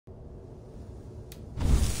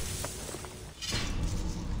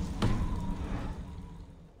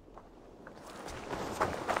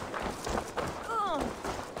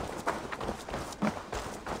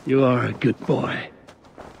You are a good boy.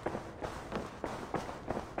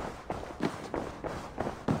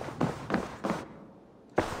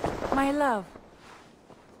 My love.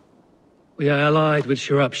 We are allied with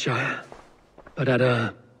Shropshire, but at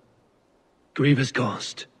a grievous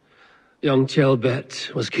cost. Young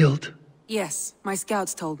Chelbet was killed. Yes, my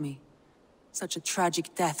scouts told me. Such a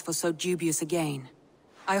tragic death for so dubious a gain.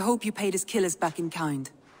 I hope you paid his killers back in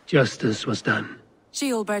kind. Justice was done.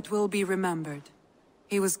 Chelbert will be remembered.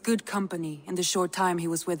 He was good company in the short time he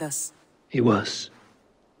was with us. He was.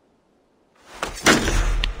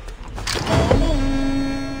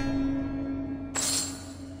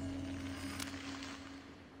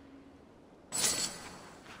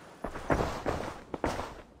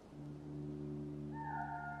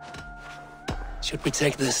 Should we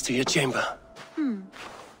take this to your chamber?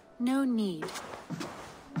 No need.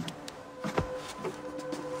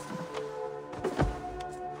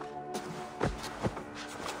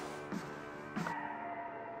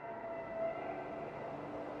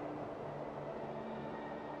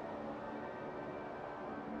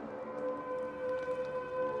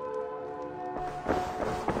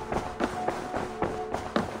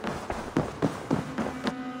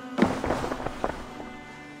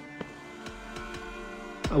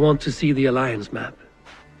 I want to see the Alliance map.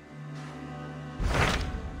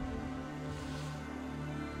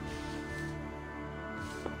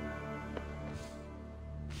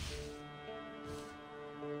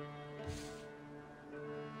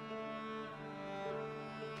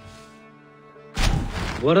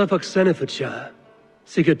 What of Oxenfordshire?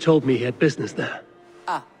 Sigurd told me he had business there.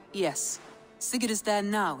 Ah, yes. Sigurd is there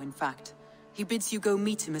now, in fact. He bids you go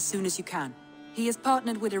meet him as soon as you can. He has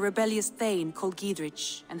partnered with a rebellious Thane called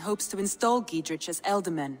Giedrich, and hopes to install Giedrich as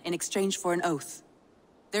Elderman in exchange for an oath.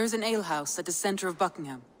 There is an alehouse at the center of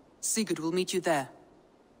Buckingham. Sigurd will meet you there.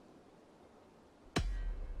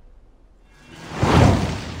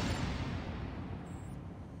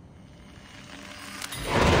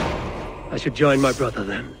 I should join my brother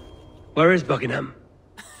then. Where is Buckingham?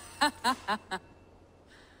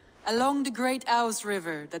 Along the Great Ouse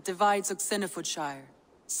River that divides Oxenfordshire.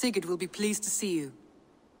 Sigurd will be pleased to see you.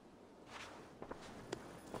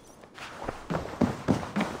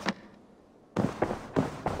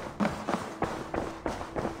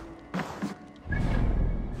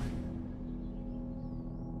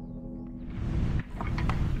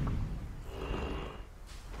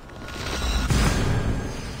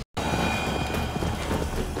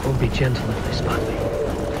 Won't be gentle if they spot me.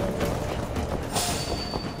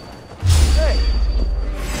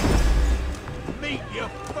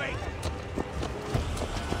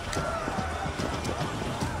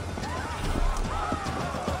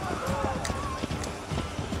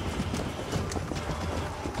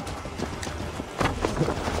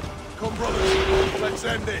 Let's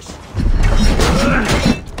end this.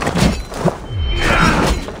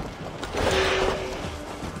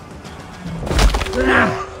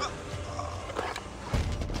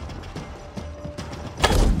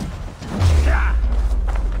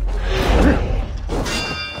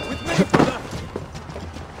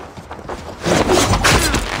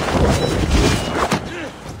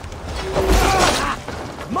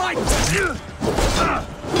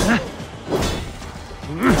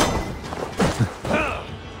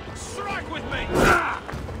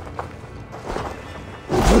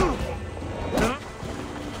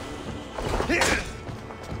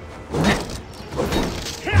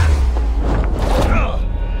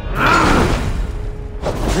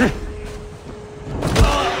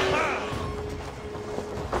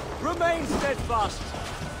 Remain steadfast.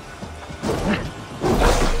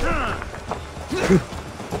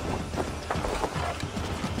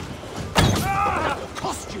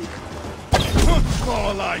 Cost you.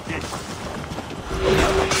 More like it.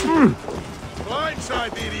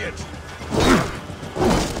 Blindside the idiot.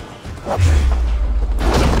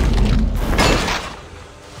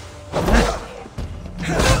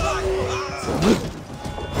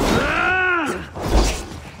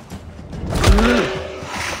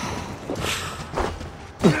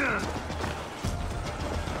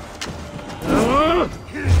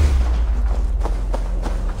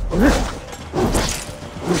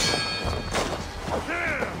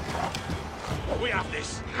 We have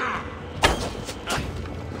this.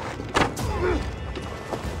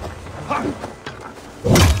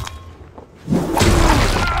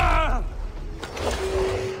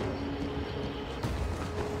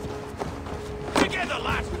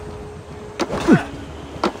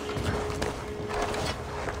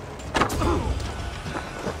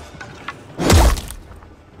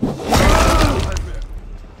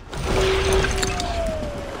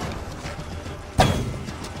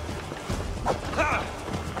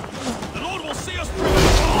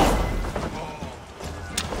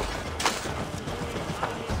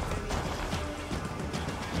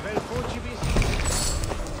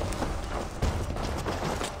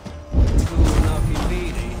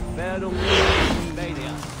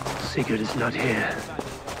 Sigurd is not here.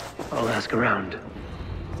 I'll ask around.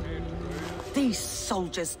 These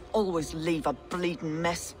soldiers always leave a bleeding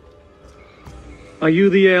mess. Are you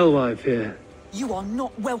the alewife here? You are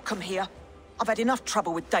not welcome here. I've had enough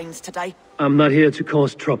trouble with Danes today. I'm not here to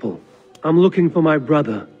cause trouble. I'm looking for my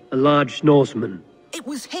brother, a large Norseman. It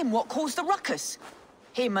was him what caused the ruckus.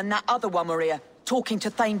 Him and that other one were here, talking to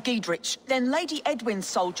Thane Giedrich. Then Lady Edwin's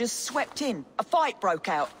soldiers swept in. A fight broke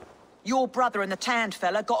out. Your brother and the tanned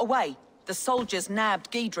fella got away. The soldiers nabbed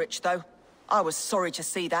Giedrich, though. I was sorry to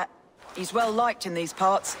see that. He's well liked in these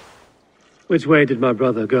parts. Which way did my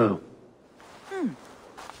brother go?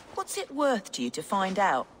 What's it worth to you to find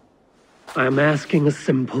out? I'm asking a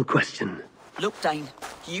simple question. Look, Dane,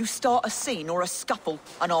 you start a scene or a scuffle,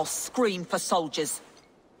 and I'll scream for soldiers.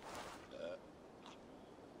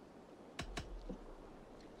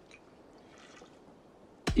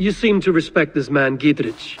 You seem to respect this man,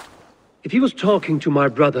 Giedrich. If he was talking to my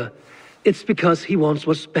brother, it's because he wants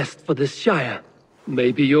what's best for this Shire.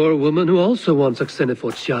 Maybe you're a woman who also wants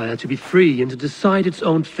Oxenford Shire to be free and to decide its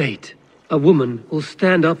own fate. A woman who'll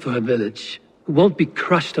stand up for her village, who won't be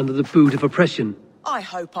crushed under the boot of oppression. I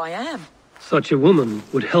hope I am. Such a woman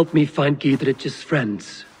would help me find Giedrich's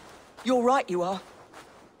friends. You're right, you are.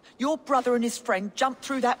 Your brother and his friend jumped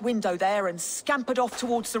through that window there and scampered off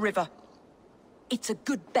towards the river. It's a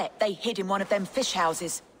good bet they hid in one of them fish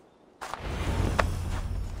houses.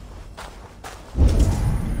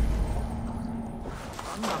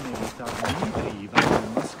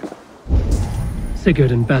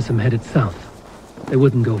 Sigurd and Basim headed south. They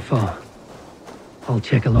wouldn't go far. I'll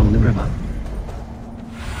check along the river.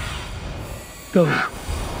 Go,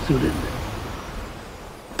 Sudin.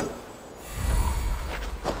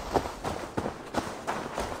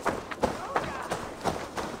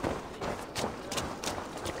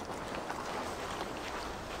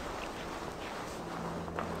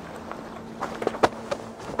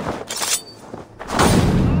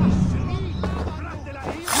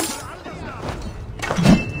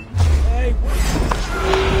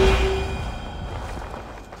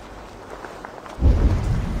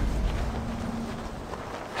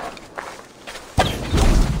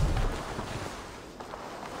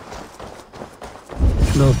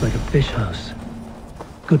 Smells like a fish house.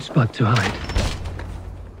 Good spot to hide.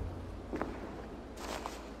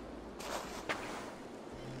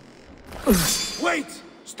 Wait!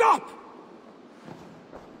 Stop!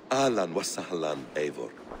 Ahlan wa sahlan,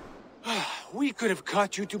 Eivor. We could have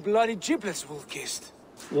cut you to bloody giblets, Wolf-kissed.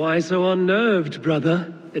 Why so unnerved,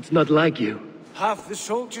 brother? It's not like you. Half the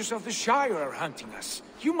soldiers of the Shire are hunting us.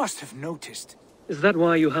 You must have noticed. Is that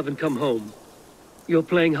why you haven't come home? You're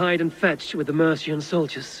playing hide and fetch with the Mercian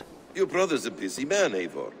soldiers. Your brother's a busy man,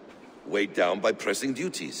 Eivor. Weighed down by pressing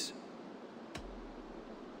duties.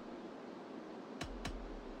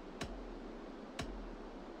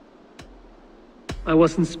 I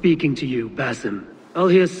wasn't speaking to you, Basim. I'll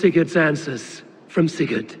hear Sigurd's answers from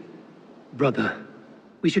Sigurd. Brother,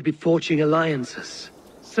 we should be forging alliances.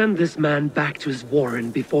 Send this man back to his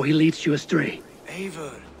warren before he leads you astray.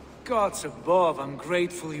 Eivor, gods above, I'm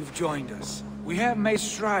grateful you've joined us. We have made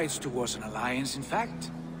strides towards an alliance, in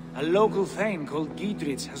fact. A local thane called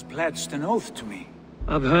Giedrich has pledged an oath to me.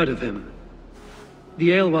 I've heard of him.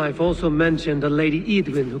 The alewife also mentioned a Lady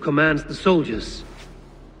Edwin who commands the soldiers.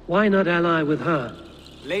 Why not ally with her?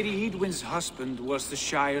 Lady Edwin's husband was the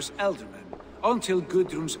Shire's elderman, until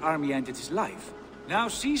Gudrun's army ended his life. Now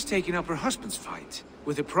she's taking up her husband's fight,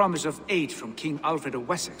 with a promise of aid from King Alfred of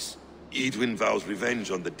Wessex. Edwin vows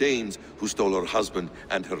revenge on the Danes who stole her husband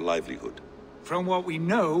and her livelihood. From what we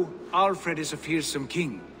know, Alfred is a fearsome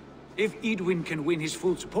king. If Edwin can win his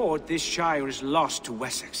full support, this Shire is lost to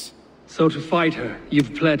Wessex. So to fight her,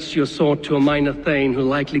 you've pledged your sword to a minor thane who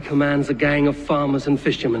likely commands a gang of farmers and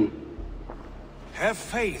fishermen. Have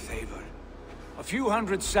faith, Eivor. A few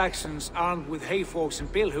hundred Saxons armed with hayforks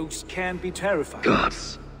and billhooks can be terrifying.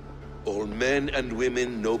 Gods. All men and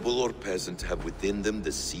women, noble or peasant, have within them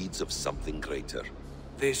the seeds of something greater.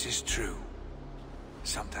 This is true.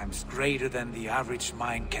 Sometimes greater than the average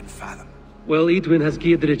mind can fathom. Well, Edwin has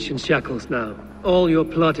Giedrich in shackles now. All your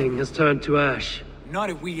plotting has turned to ash. Not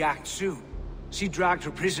if we act soon. She dragged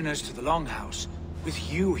her prisoners to the Longhouse.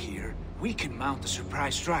 With you here, we can mount a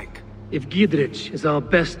surprise strike. If Giedrich is our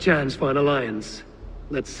best chance for an alliance,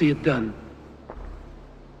 let's see it done.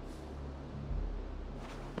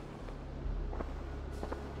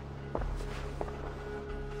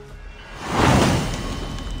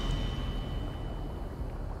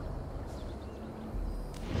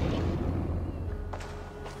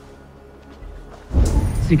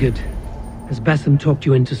 Sigurd, has Basim talked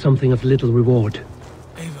you into something of little reward?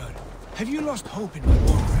 Eivor, have you lost hope in my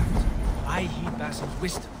warcraft? I heed Basim's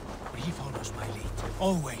wisdom, but he follows my lead.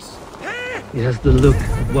 Always. He has the look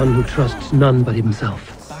of one who trusts none but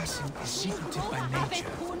himself. Basim is secretive by nature,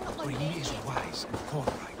 but he is wise and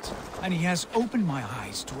forthright. And he has opened my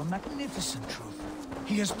eyes to a magnificent truth.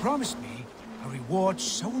 He has promised me a reward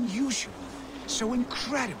so unusual, so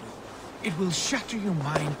incredible, it will shatter your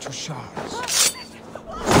mind to shards.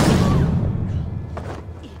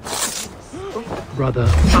 Brother,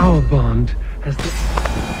 our bond has the...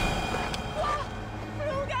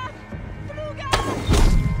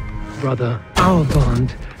 Brother, our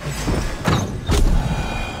bond...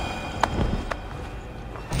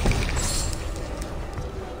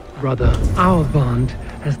 Brother, our bond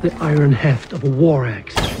has the iron heft of a war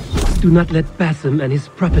axe. Do not let Basim and his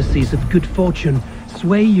prophecies of good fortune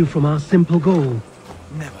sway you from our simple goal.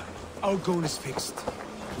 Never. Our goal is fixed.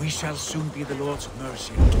 We shall soon be the Lords of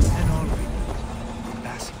Mercy, and already.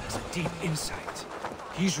 Basim has a deep insight.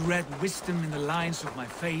 He's read wisdom in the lines of my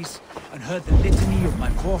face, and heard the litany of my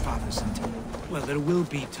forefathers, and... well, there will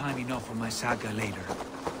be time enough for my saga later.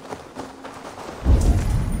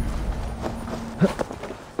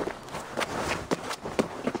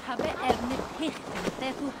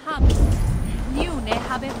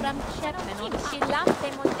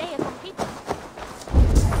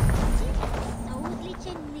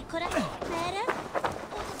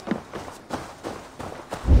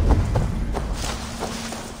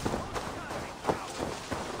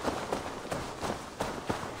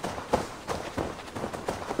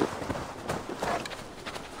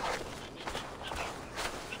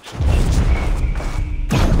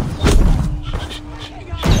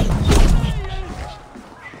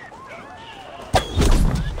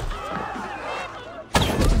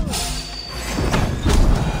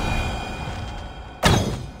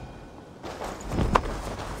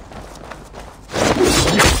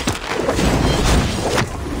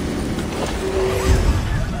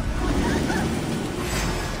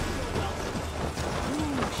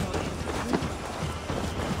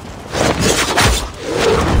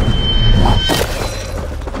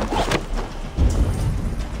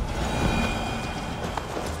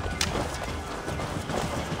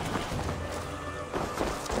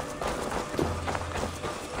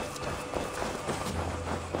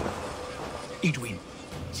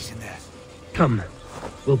 She's in there. Come,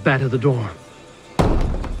 we'll batter the door.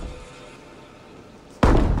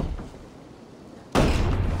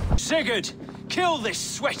 Sigurd, kill this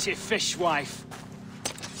sweaty fishwife.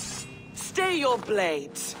 Stay your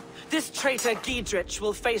blades. This traitor Giedrich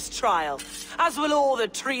will face trial, as will all the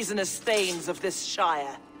treasonous thanes of this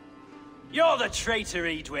shire. You're the traitor,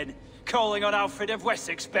 Edwin, calling on Alfred of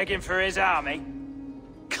Wessex begging for his army.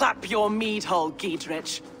 Clap your mead hole,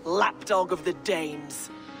 Giedrich, lapdog of the Danes.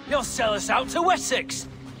 You'll sell us out to Wessex,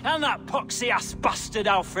 and that poxy-ass bastard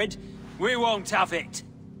Alfred. We won't have it.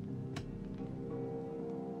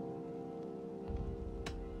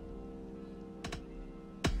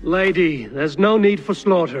 Lady, there's no need for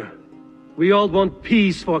slaughter. We all want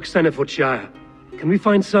peace for Xenofordshire. Can we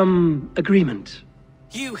find some agreement?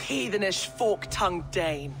 You heathenish fork-tongued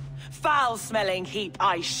Dane. Foul-smelling heap,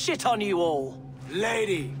 I shit on you all.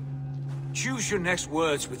 Lady, choose your next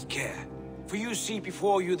words with care. For you see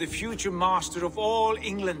before you the future master of all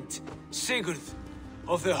England, Sigurd,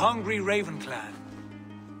 of the hungry Raven clan.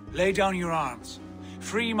 Lay down your arms,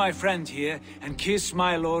 free my friend here, and kiss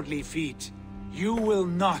my lordly feet. You will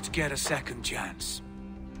not get a second chance.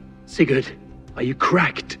 Sigurd, are you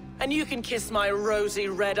cracked? And you can kiss my rosy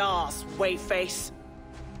red ass, wayface.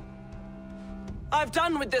 I've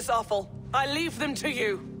done with this offal. I leave them to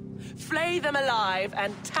you. Flay them alive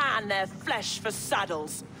and tan their flesh for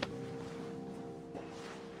saddles.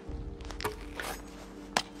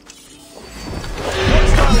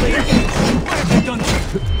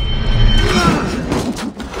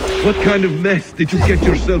 What kind of mess did you get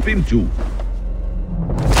yourself into?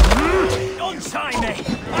 Untie me!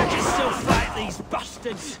 I can still fight these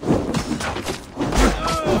bastards!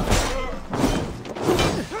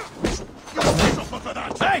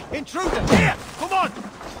 Hey, intruder! Here! Come on!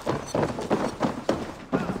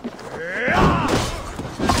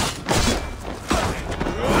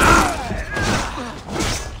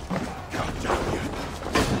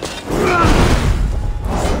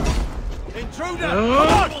 Intruder! Come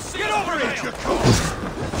on! Get over here!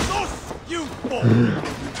 Los, you fool!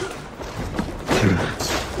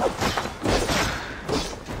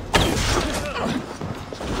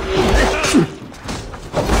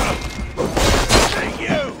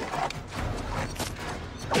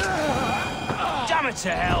 To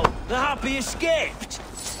hell, the happy escaped.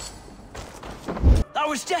 I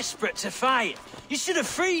was desperate to fight. You should have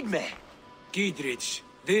freed me. Giedrich,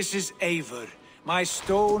 This is Eivor, my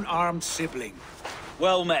stone-armed sibling.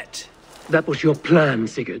 Well met. That was your plan,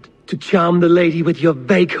 Sigurd. To charm the lady with your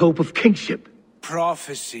vague hope of kingship.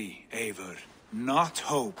 Prophecy, Eivor, not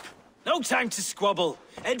hope. No time to squabble.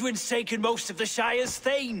 Edwin's taken most of the Shire's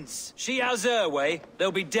thanes. She has her way.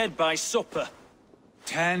 They'll be dead by supper.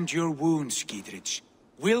 Tend your wounds, Giedrich.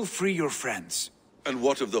 We'll free your friends. And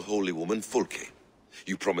what of the holy woman Fulke?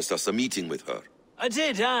 You promised us a meeting with her. I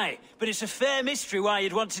did, aye. But it's a fair mystery why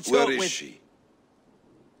you'd want to talk Where with... is she?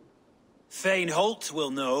 Thane Holt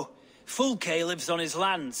will know. Fulke lives on his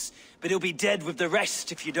lands, but he'll be dead with the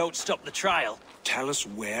rest if you don't stop the trial. Tell us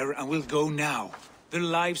where, and we'll go now. Their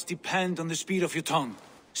lives depend on the speed of your tongue.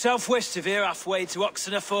 Southwest of here, halfway to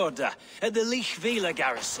Oxenaforda, at the Lichvila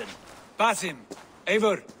garrison. Basim,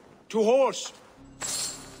 Eivor, to horse!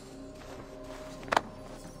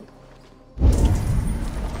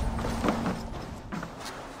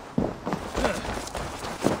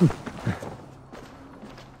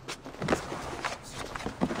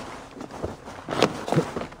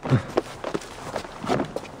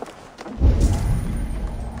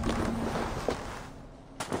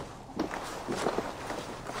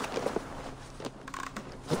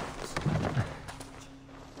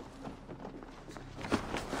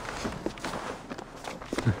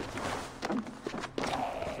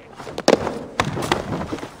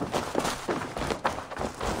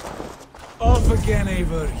 Again,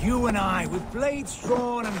 Eivor, you and I, with blades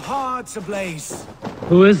drawn and hearts ablaze.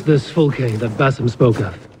 Who is this Fulke that Basim spoke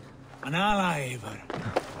of? An ally,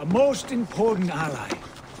 Eivor. A most important ally.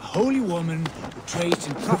 A holy woman who trades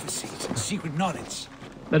in prophecies and secret knowledge.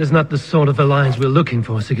 That is not the sort of alliance we're looking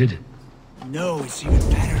for, Sigurd. No, it's even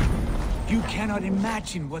better. You cannot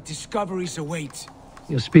imagine what discoveries await.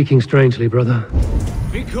 You're speaking strangely, brother.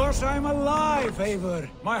 Because I'm alive, Eivor.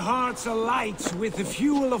 My heart's alight with the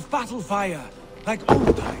fuel of battle fire. Like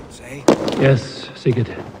old times, eh? Yes, Sigurd.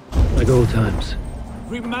 Like old times.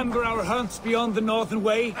 Remember our hunts beyond the Northern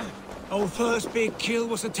Way? Our first big kill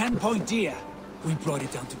was a 10-point deer. We brought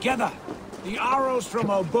it down together. The arrows from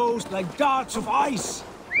our bows like darts of ice.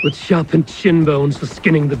 With sharpened shin bones for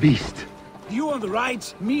skinning the beast. You on the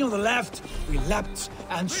right, me on the left. We leapt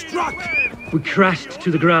and struck. We crashed to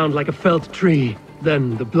the ground like a felled tree.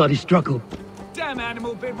 Then the bloody struggle. Damn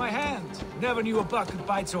animal bit my hand. Never knew a buck could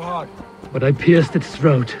bite so hard. But I pierced its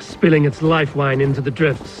throat, spilling its life wine into the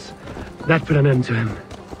drifts. That put an end to him.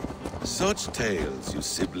 Such tales you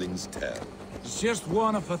siblings tell. It's just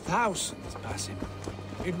one of 1,000, Basim.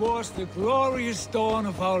 It was the glorious dawn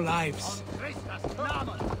of our lives.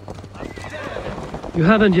 You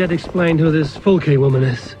haven't yet explained who this Fulke woman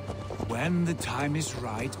is. When the time is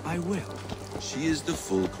right, I will. She is the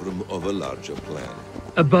fulcrum of a larger plan.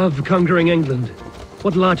 Above conquering England,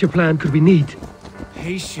 what larger plan could we need?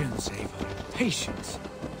 Patience, Eivor. Patience.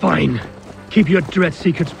 Fine. Keep your dread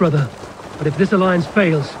secrets, brother. But if this alliance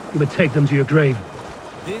fails, you may take them to your grave.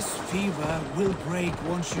 This fever will break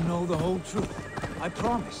once you know the whole truth. I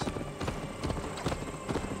promise.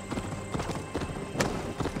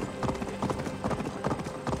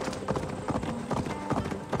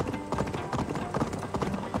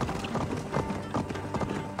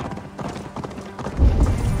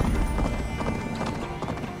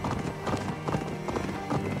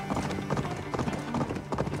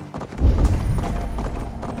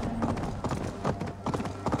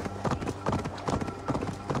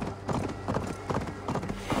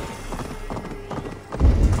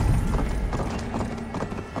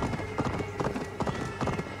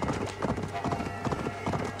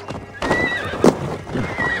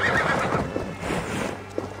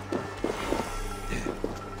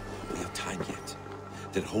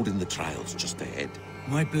 They're holding the trials just ahead.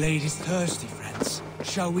 My blade is thirsty, friends.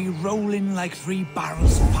 Shall we roll in like 3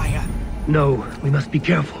 barrels of fire? No, we must be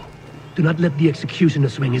careful. Do not let the executioner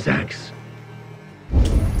swing his axe.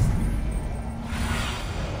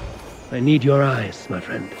 I need your eyes, my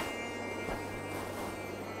friend.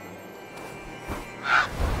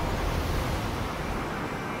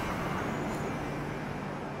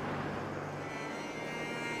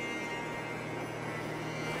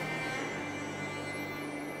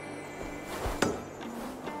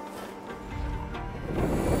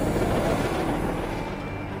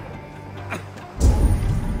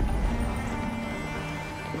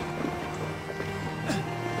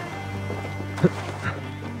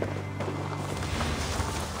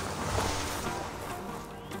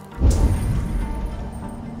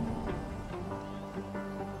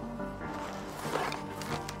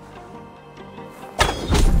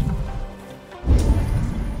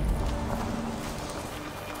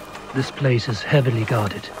 This place is heavily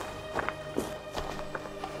guarded.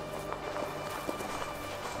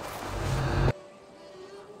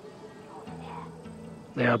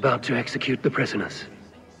 They are about to execute the prisoners.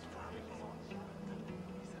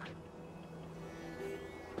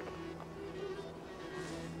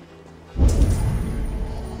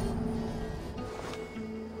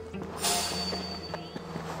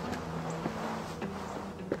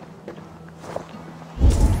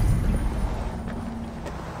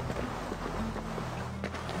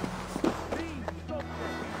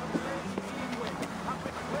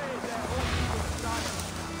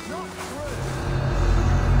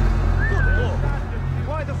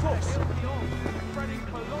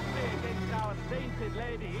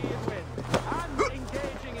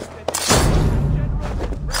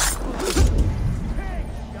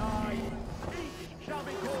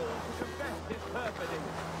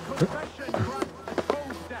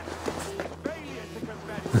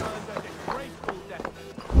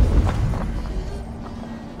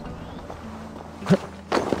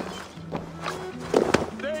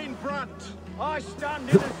 I stand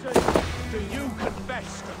innocent. Do you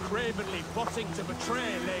confess to cravenly plotting to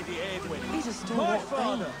betray Lady Eivor? These are still My what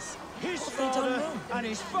father, things? his What have they done father, wrong? and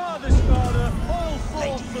his father's father all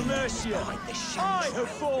fought for Mercia. I have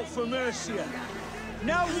fought for Mercia.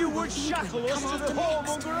 Now you would shackle us to the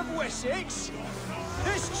whoremonger of Wessex?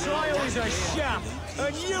 This trial is a sham,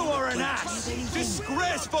 and you are an ass.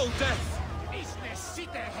 Disgraceful death!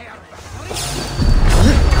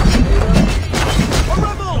 A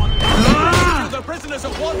rebel! Kill the prisoners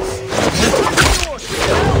at once!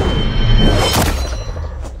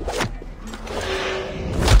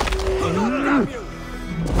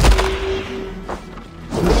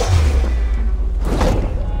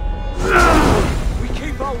 We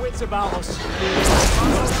keep our wits about us.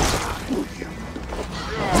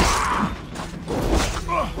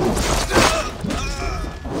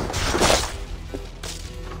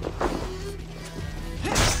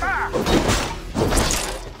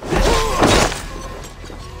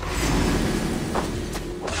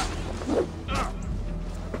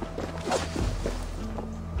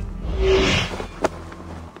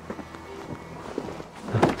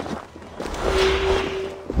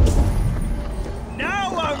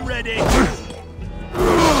 Now I'm ready!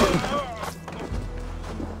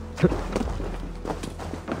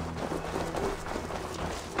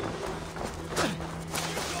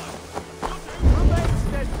 Remain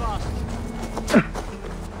steadfast.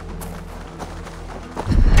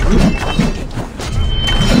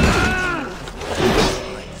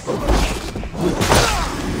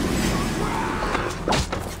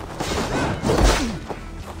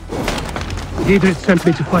 Eivor sent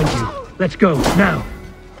me to find you. Let's go, now!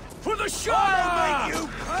 For the Shire! I'll make you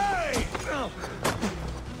pay!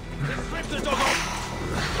 Rip the dog off!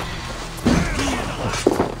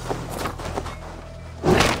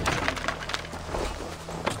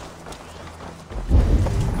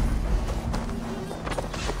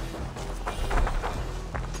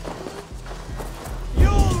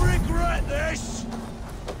 You'll regret this!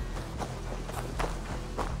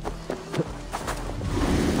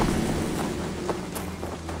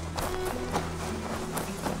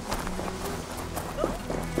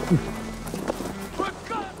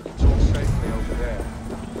 It's all safely over there.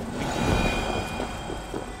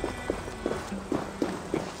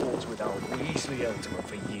 We fought with our Weasley Elder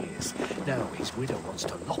for years. Now his widow wants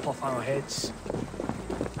to lop off our heads.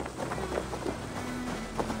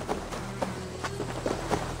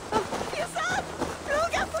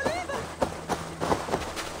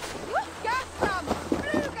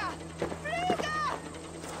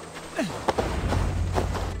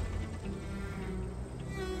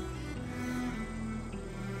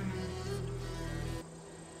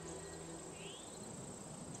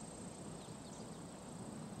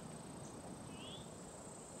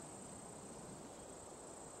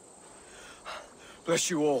 Bless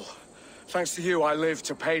you all. Thanks to you, I live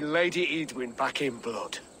to pay Lady Eidwin back in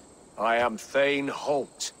blood. I am Thane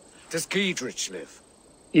Holt. Does Giedrich live?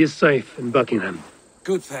 He is safe in Buckingham.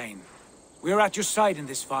 Good, Thane. We are at your side in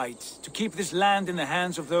this fight, to keep this land in the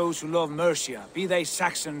hands of those who love Mercia, be they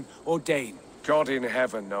Saxon or Dane. God in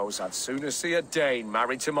heaven knows I'd sooner see a Dane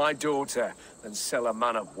married to my daughter than sell a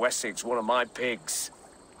man of Wessex one of my pigs.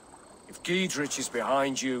 If Giedrich is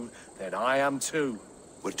behind you, then I am too.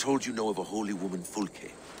 We're told you know of a holy woman,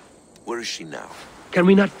 Fulke. Where is she now? Can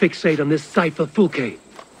we not fixate on this cipher, Fulke?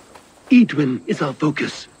 Eidwin is our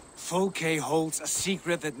focus. Fulke holds a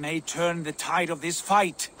secret that may turn the tide of this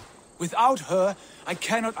fight. Without her, I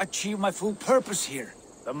cannot achieve my full purpose here.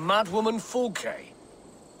 The madwoman Fulke?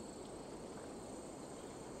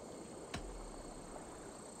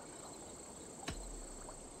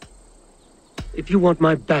 If you want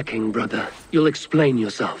my backing, brother, you'll explain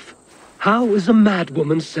yourself. How is a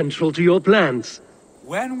madwoman central to your plans?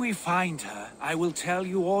 When we find her, I will tell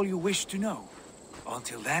you all you wish to know.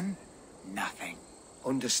 Until then, nothing.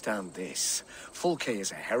 Understand this. Fulke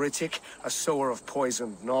is a heretic, a sower of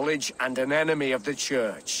poisoned knowledge, and an enemy of the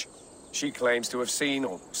Church. She claims to have seen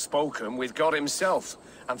or spoken with God himself,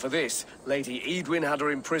 and for this, Lady Eidwin had her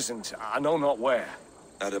imprisoned, I know not where.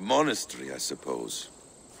 At a monastery, I suppose.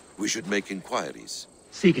 We should make inquiries.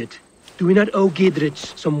 Sigurd, do we not owe Giedrich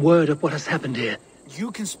some word of what has happened here?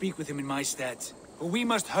 You can speak with him in my stead, but we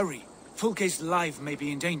must hurry. Fulke's life may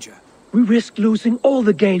be in danger. We risk losing all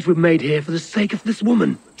the gains we've made here for the sake of this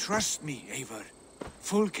woman. Trust me, Eivor.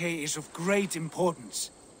 Fulke is of great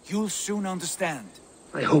importance. You'll soon understand.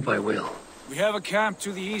 I hope I will. We have a camp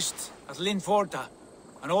to the east, at Linforta.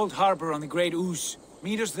 An old harbor on the Great Ouse.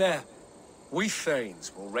 Meet us there. We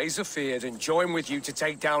Thanes will raise a feard and join with you to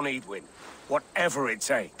take down Eidwin, whatever it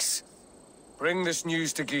takes. Bring this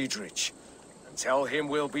news to Giedrich, and tell him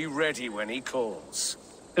we'll be ready when he calls.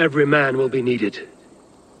 Every man will be needed.